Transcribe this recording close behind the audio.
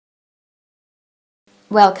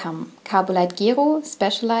Welcome! Carbolite Gero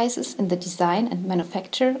specializes in the design and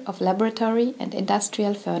manufacture of laboratory and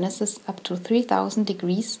industrial furnaces up to 3000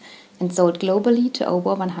 degrees and sold globally to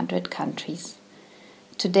over 100 countries.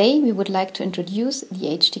 Today we would like to introduce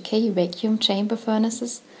the HTK vacuum chamber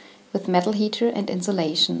furnaces with metal heater and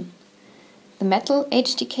insulation. The metal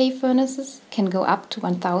HTK furnaces can go up to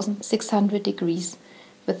 1600 degrees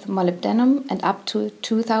with molybdenum and up to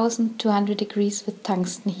 2200 degrees with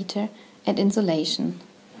tungsten heater and insulation.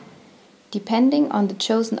 Depending on the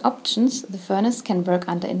chosen options, the furnace can work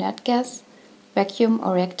under inert gas, vacuum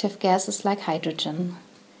or reactive gases like hydrogen.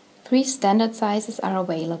 3 standard sizes are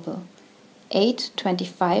available: 8,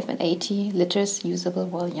 25 and 80 liters usable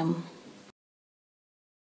volume.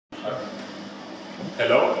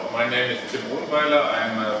 Hello, my name is Tim Unweiler.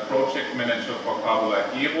 I'm a project manager for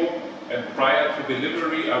Carbolite Gero, and prior to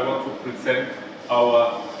delivery I want to present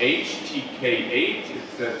our HTK8.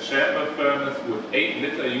 It's a chamber furnace with 8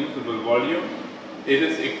 liter usable volume. It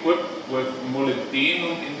is equipped with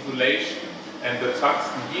molybdenum insulation and the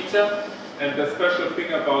tungsten heater. And the special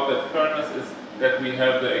thing about that furnace is that we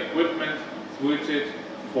have the equipment suited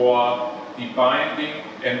for debinding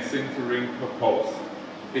and sintering purpose.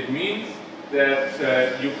 It means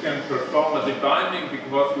that you can perform a debinding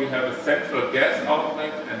because we have a central gas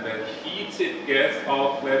outlet and a heated gas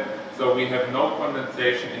outlet, so we have no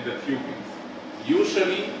condensation in the tubings.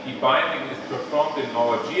 Usually debinding is performed in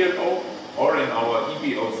our GLO or in our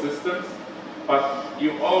EBO systems, but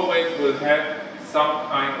you always will have some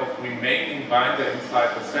kind of remaining binder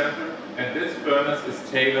inside the sample, and this furnace is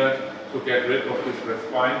tailored to get rid of this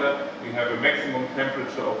rest binder. We have a maximum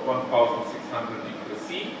temperature of 1600 degrees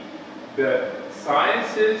C. The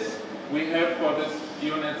sizes we have for this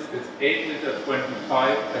units is 8 liter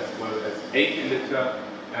 25 as well as 80 liter,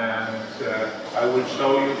 and I will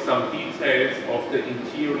show you some details of the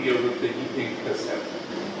interior with the heating cassette.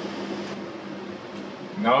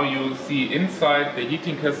 Now you see inside the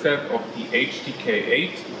heating cassette of the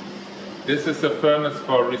HTK8. This is a furnace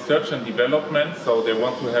for research and development, so they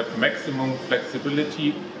want to have maximum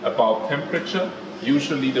flexibility about temperature.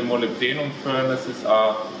 Usually the molybdenum furnaces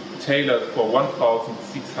are tailored for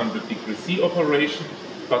 1600 degrees C operation,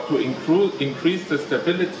 but to increase the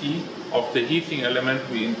stability of the heating element,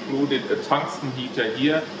 we included a tungsten heater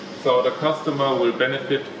here, so the customer will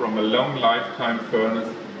benefit from a long lifetime furnace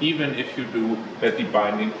even if you do a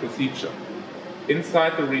debinding procedure.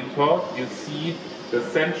 Inside the retort you see the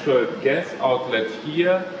central gas outlet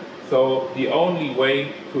here, so the only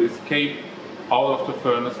way to escape out of the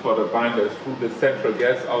furnace for the binder is through the central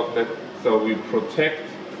gas outlet, so we protect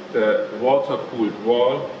the water-cooled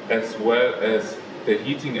wall as well as the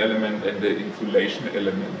heating element and the insulation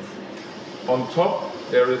elements. On top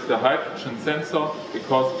there is the hydrogen sensor,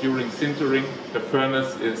 because during sintering the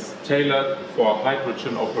furnace is tailored for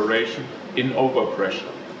hydrogen operation in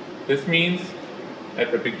overpressure. This means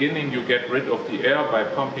at the beginning you get rid of the air by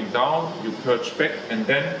pumping down, you purge back, and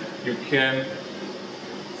then you can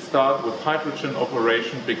start with hydrogen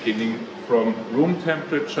operation beginning from room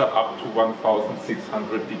temperature up to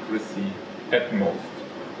 1600 degrees C at most.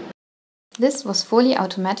 This was fully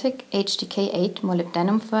automatic HTK8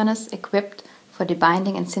 molybdenum furnace equipped for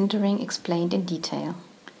debinding and sintering explained in detail.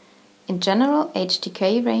 In general,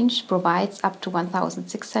 HTK range provides up to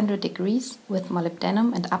 1600 degrees with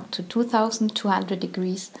molybdenum and up to 2200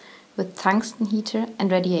 degrees with tungsten heater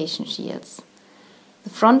and radiation shields. The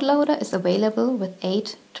front loader is available with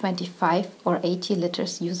 8, 25 or 80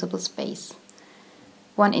 liters usable space.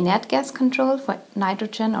 One inert gas control for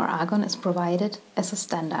nitrogen or argon is provided as a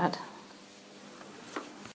standard.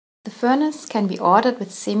 The furnace can be ordered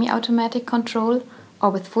with semi-automatic control or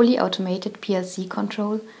with fully automated PLC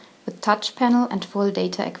control with touch panel and full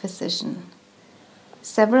data acquisition.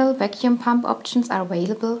 Several vacuum pump options are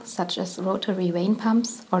available, such as rotary vane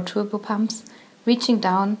pumps or turbo pumps, reaching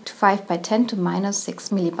down to 5x10 to -6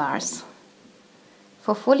 millibars.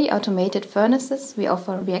 For fully automated furnaces, we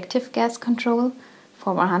offer reactive gas control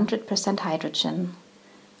for 100% hydrogen.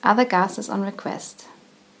 Other gases on request.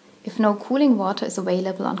 If no cooling water is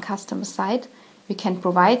available on customer side, we can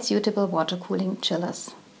provide suitable water cooling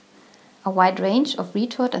chillers. A wide range of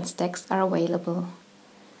retort and stacks are available.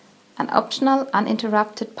 An optional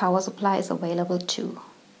uninterrupted power supply is available too.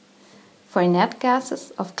 For inert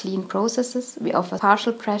gases of clean processes, we offer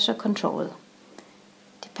partial pressure control.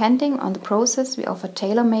 Depending on the process, we offer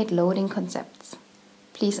tailor-made loading concepts.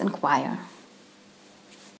 Please inquire.